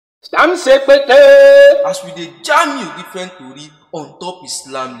Stam sekpete. As we dey jam you different tori on top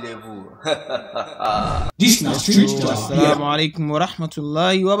Islam level. This na street Jalabia. Assalamu alaikum wa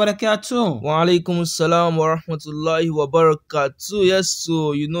rahmatullahi wa barakatuh. Wa alaikum salam wa rahmatullahi wa barakatuh. Yes,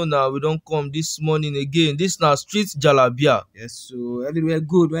 so you know now we don't come this morning again. This na street Jalabia. Yes, so everywhere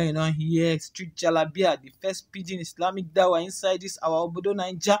good when you don't hear street Jalabia, the first pidgin Islamic dawa inside this our obodo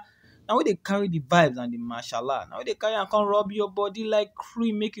Naija. Now we they carry the vibes and the mashallah. Now they carry and come rub your body like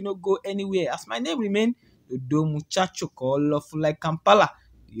cream, make you not go anywhere. As my name remain, Dodo Muchacho colorful like Kampala,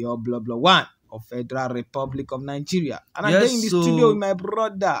 your blah blah one of Federal Republic of Nigeria. And I'm Yes, there in the so- studio with my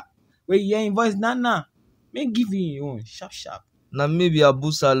brother. Where you hear in voice Nana. May give you your own sharp. Now maybe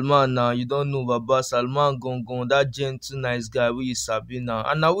Abu Salman now you don't know Baba Salman Gongon, that gentle nice guy we you sabi now.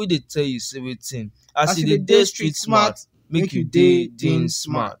 And now we dey tell you say wetin. As you dey street smart, make you dey din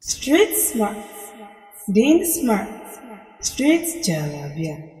smart. Street smart, being smart, street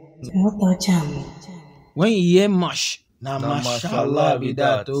jalabia. Moto jam. When you hear mash, na Na mashallah be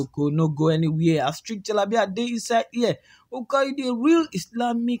that. that. Oko no go anywhere. A strict jalabia dey inside here. Okay, the real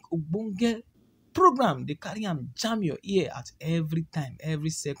Islamic Obonge program. They carry am jam your ear at every time, every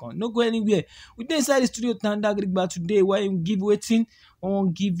second. No go anywhere. We dey inside the studio Tanda Grigba today. Why we give waiting? I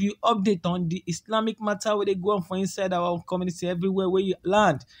won't give you update on the Islamic matter where they go on for inside our community everywhere where you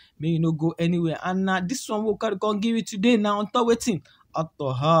land. May you no go anywhere. And this one we'll carry on give you today. Now on top waiting.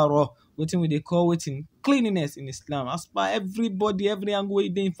 At-tahara. Waiting they call waiting cleanliness in Islam. As per everybody, every angle where you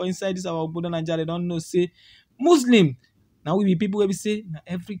dey for inside this our Obodo Naija, they don't know say Muslim. Now we be people where we say na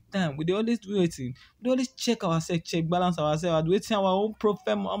every time we dey always do waiting. We dey always check ourselves, check balance ourselves. Waiting our own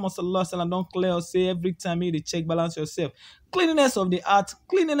Prophet Muhammad sallallahu alaihi wasallam don clear us say every time you dey check balance yourself. Cleanliness of the heart,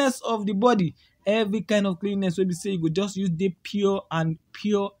 cleanliness of the body. Every kind of cleanliness wey be say you go just use dey pure and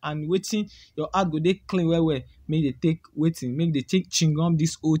waiting. Your heart go dey clean well. Make they take waiting, make they take chewing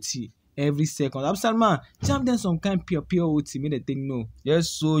this OT every second. Absalman, jam them some kind pure OT, make they take no. Yes,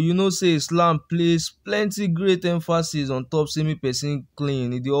 so you know say Islam place plenty great emphasis on top say me person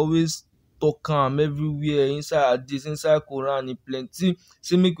clean. They always talk am everywhere inside hadith, inside Quran, e plenty.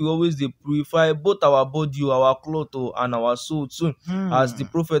 Say make we always dey purify both our body, our cloth and our soul too. As the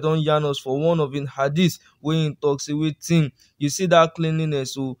Prophet don yarn us for one of him hadith wey him talk say wetin you see that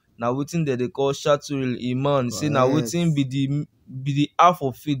cleanliness so na wetin dem dey call shatrul iman. Say na wetin be the half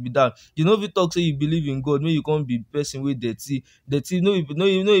of faith be that. You know if you talk say you believe in God, make you come be person wey dirty. No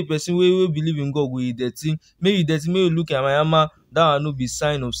a person wey believe in God go be dirty. Make you dirty, make you look at my that one no be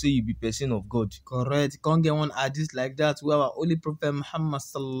sign of say you be person of God. Correct. You can't get one hadith like that where our holy Prophet Muhammad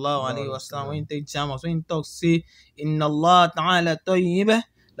sallallahu alaihi wasallam when he take jamas, when he talk say Inna Allah ta'ala tayyibah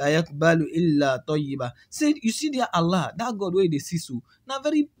la yakbalu illa tayyiba. Say you see there Allah, that God where they see so, na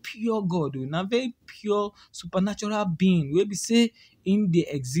very pure God, na very pure supernatural being. Where we say him they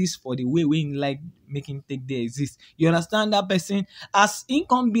exist for the way we like make him take they exist. You understand that person? As him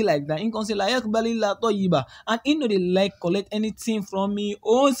can be like that, him can say la yakbalu illa tayyiba, and he know they like collect anything from me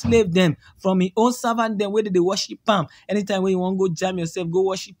own slave them, from me own servant them where they worship him. Anytime when you want go jam yourself, go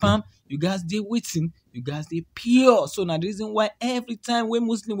worship him. You guys they waiting. You guys they pure. So now the reason why every time we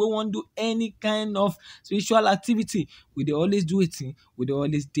Muslim we want to do any kind of spiritual activity, we they always do it. We they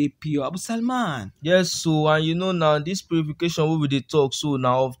always they pure. Abu Salman. Yes, so and you know now this purification wey we dey talk so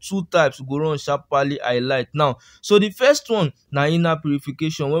now of two types we go run sharply highlight now. So the first one na inner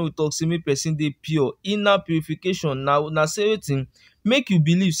purification. When we talk say make person dey pure, inner purification na say wetin make you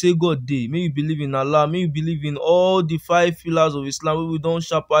believe say God dey, make you believe in Allah, make you believe in all the 5 pillars of Islam wey we don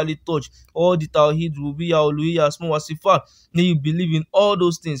sharply touch, all the Tawhid, Rubiyyah, Uluhiyyah, Asma wa Sifat. Make you believe in all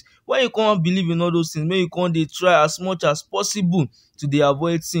those things. When you can't believe in all those things, make you can't dey try as much as possible to dey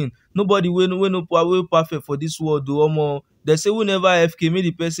avoid sin. Nobody wey perfect for this world o omo. They say we never FK, make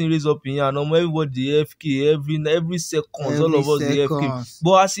the person raise up in hand. Everybody dey FK every second. All of us dey FK.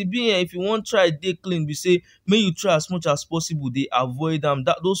 But as e be here, if you want try dey clean, be say make you try as much as possible dey avoid them.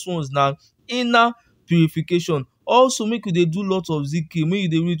 Those ones na inner purification. Also make you dey do lot of zikr, make you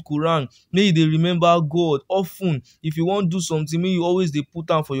dey read Quran, make you dey remember God often. If you wan do something, make you always dey put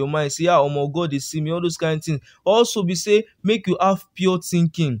am for your mind, say omo God dey see me, all those kind of things. Also be say make you have pure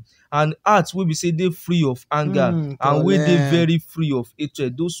thinking and heart wey be say dey free of anger and wey dey very free of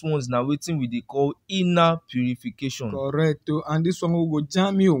hatred. Those ones na wetin we dey call inner purification. Correct. And this one we go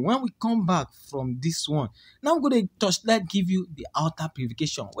jam you. When we come back from this one, now I'm gonna touchlight give you the outer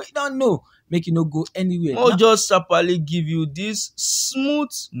purification. We don't know. Make you no go anywhere. Or just sharply give you this smooth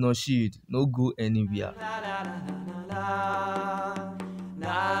nasheed, no go anywhere.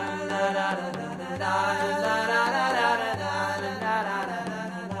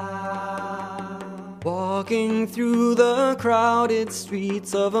 Walk walking through the crowded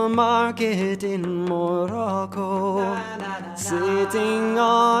streets of a market in Morocco, sitting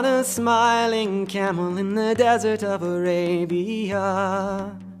on a smiling camel in the desert of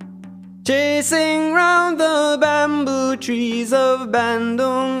Arabia, chasing round the bamboo trees of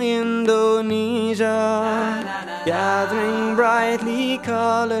Bandung, Indonesia, gathering brightly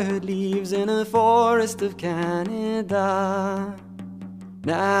colored leaves in a forest of Canada,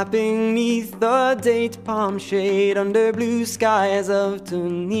 napping neath the date palm shade under blue skies of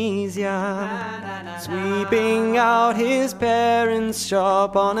Tunisia, sweeping out his parents'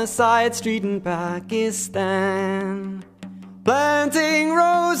 shop on a side street in Pakistan, planting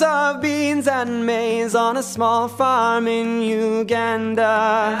rows of beans and maize on a small farm in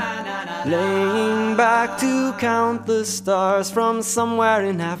Uganda, laying back to count the stars from somewhere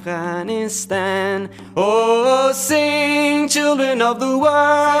in Afghanistan. Oh, sing, children of the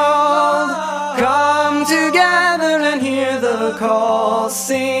world, come together and hear the call.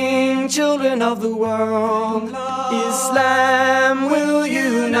 Sing, children of the world, Islam will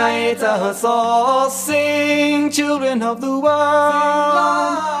unite us all. Sing, children of the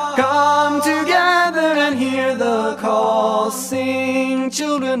world, come together and hear the call. Sing,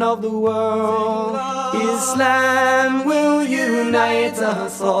 children of the world, Islam will unite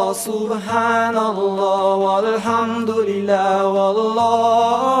us all. Subhanallah walhamdulillah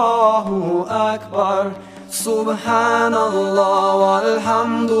wallahu akbar. Subhanallah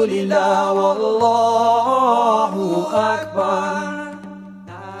walhamdulillah wallahu akbar.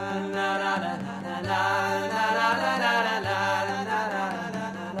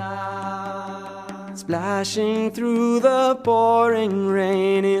 Splashing through the pouring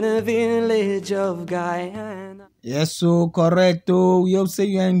rain in a village of Guyana. Yes, so correct. Oh, we hope say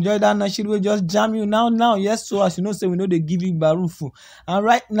you enjoy that. Nashid will just jam you now. Yes, so as you know, say we know they give you barufu. And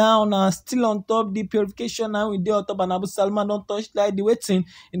right now, still on top the purification. Now we do on top, and Abu Salman don't touch like the waiting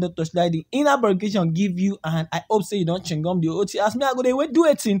in the touch like the inner purification give you. And I hope say you don't chingum the OT. Ask me, I go wait do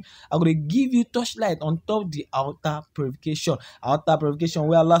it in. I go give you touchlight on top the outer purification. Outer purification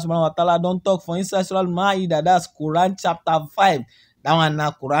where Allah subhanahu wa ta'ala don't talk for inside Surah Al-Ma'idah. That's Quran chapter 5. That one now,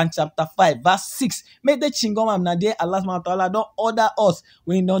 Quran chapter 5, verse 6. Make the chingom am na there. Allah subhanahu wa ta'ala don't order us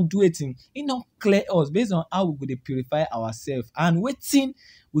when He don't do it. He don't clear us based on how we go to purify ourselves. And waiting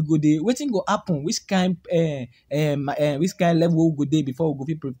go happen. Which kind level we go there before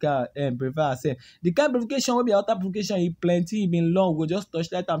we go purify ourselves. The kind of purification will be outer purification. It plenty, it been long. We just touch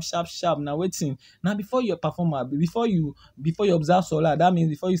that am sharp. Now waiting. Now before you perform, before you observe Salah, that means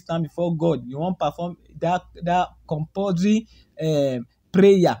before you stand before God, you won't perform that compulsory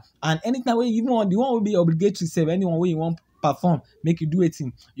prayer. And anytime when you want, the one will be obligatory. Save anyone where you want perform, make you do it.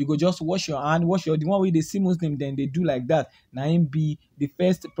 You go just wash your hand, the one way they see Muslim, then they do like that. Now him be the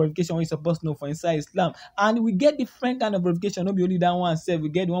first purification we supposed to know for inside Islam. And we get different kind of purification, not be only that one self. We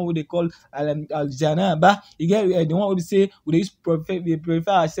get the one where they call al-janaba. You get the one where we say we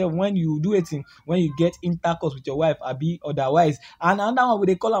purify ourselves when you do it, when you get intercourse with your wife, or be otherwise. And another one where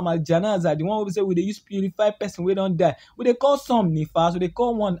they call al-janaza, the one where we say we they use purify person we don't die. We they call some nifas, we they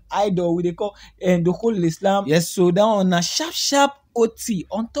call one idol, we they call the whole Islam. Yes, so that one a sharp OT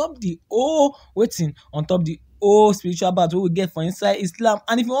on top the on top the spiritual bath we get for inside Islam.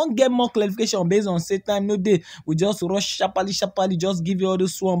 And if you want get more clarification based on say time no day, we just rush sharply just give you all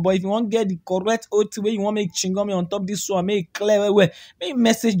this one. But if you want get the correct OT where you want make chingom on top this one, make it clear way, make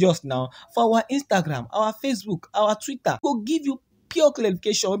message just now for our Instagram, our Facebook, our Twitter. Go give you pure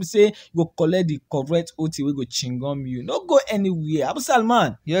clarification. We say you go collect the correct OT, we go chingom you. No go anywhere. Abu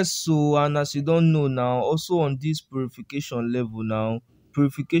Salman. Yes, so and as you don't know now, also on this purification level now,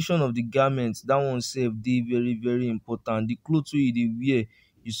 purification of the garments, that one sef dey very very important. The clothes wey you dey wear,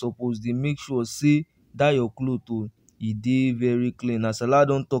 you suppose dey make sure say that your cloth e dey very clean. As Allah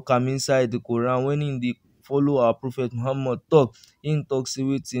don talk am inside the Quran when Him dey follow our Prophet Muhammad talk, Him talk say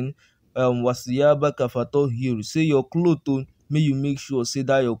wetin wasiyabaka fatahhir, say your cloth may you make sure say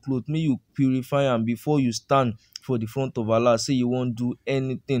that your cloth, may you purify am before you stand for the front of Allah, say you won't do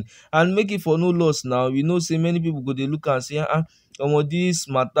anything. And make it for no loss now. You know, say many people go they look and say, this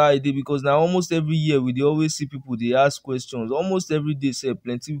matter because now almost every year we dey always see people they ask questions. Almost every day, say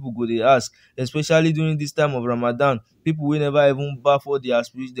plenty people go they ask, especially during this time of Ramadan. People will never even bath for their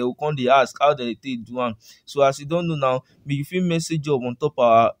spirit, they will come they ask how they take do one. So as you don't know now, may you feel message up on top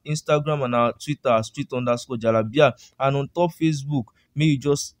our Instagram and our Twitter, street_jalabia, and on top Facebook, may you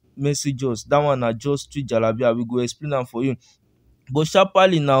just message us. That one are just Street Jalabia. We go explain them for you. But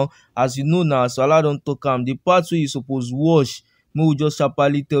sharply now, as you know now, so Allah don't talk the parts where you suppose wash, may we just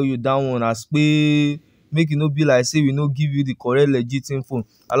sharply tell you that one as pay make e no be like say we no give you the correct legit info.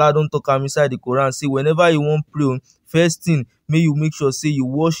 Allah don talk am inside the Quran say whenever you wan pray, first thing make you make sure say you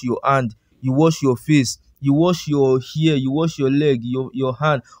wash your hand, you wash your face, you wash your hair, you wash your leg, your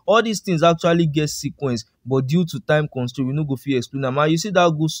hand. All these things actually get sequence, but due to time constraint we no go fit explain am. And you see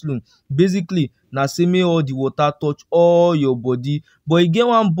that ghusl, basically na say make all the water touch all your body. But e get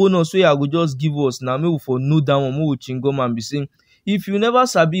one bonus wey I go just give us na, make we for know that one, make we chingom am, be say if you never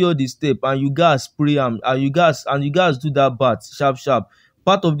sabi all the step and you gats spray am and you gats do that bath sharp sharp,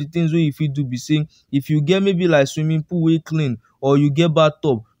 part of the things wey you fit do be say if you get maybe like swimming pool wey clean or you get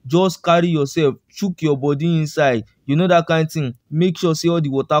bathtub, just carry yourself chook your body inside, you know that kind thing. Make sure say all the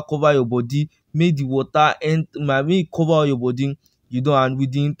water cover your body, make the water make e cover all your body, you know, and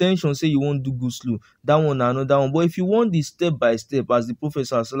with the intention say you wan do ghusl. That one na another one. But if you want the step by step as the Prophet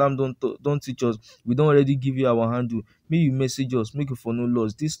sallam don teach us, we don already give you our handle. Make you message us, make you for no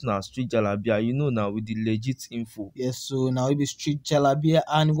loss. This na Street Jalabia, you know, now with the legit info. Yes, so now we be Street Jalabia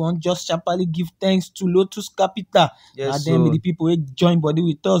and we want just sharply give thanks to Lotus Capital. Yes, And then with the people who join body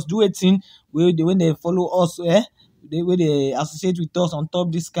with us, do it in when they follow us, they associate with us on top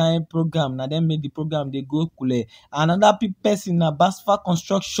this kind of program. Now then make the program they go cool. Another person na Basfa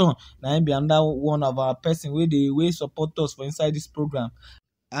Construction. Now be another one of our person where they support us for inside this program.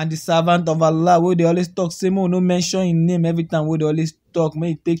 And the servant of Allah where they always talk, say no mention in name every time where they always talk,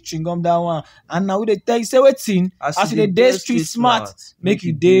 make you take chingum that one. And now they tell you say wetin, as you dey street smart, make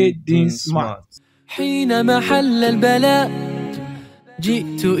you dey din smart. حين محل البلاء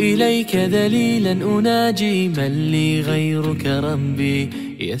جئت إليك ذليلا أناجي من لي غيرك ربي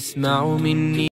يسمع مني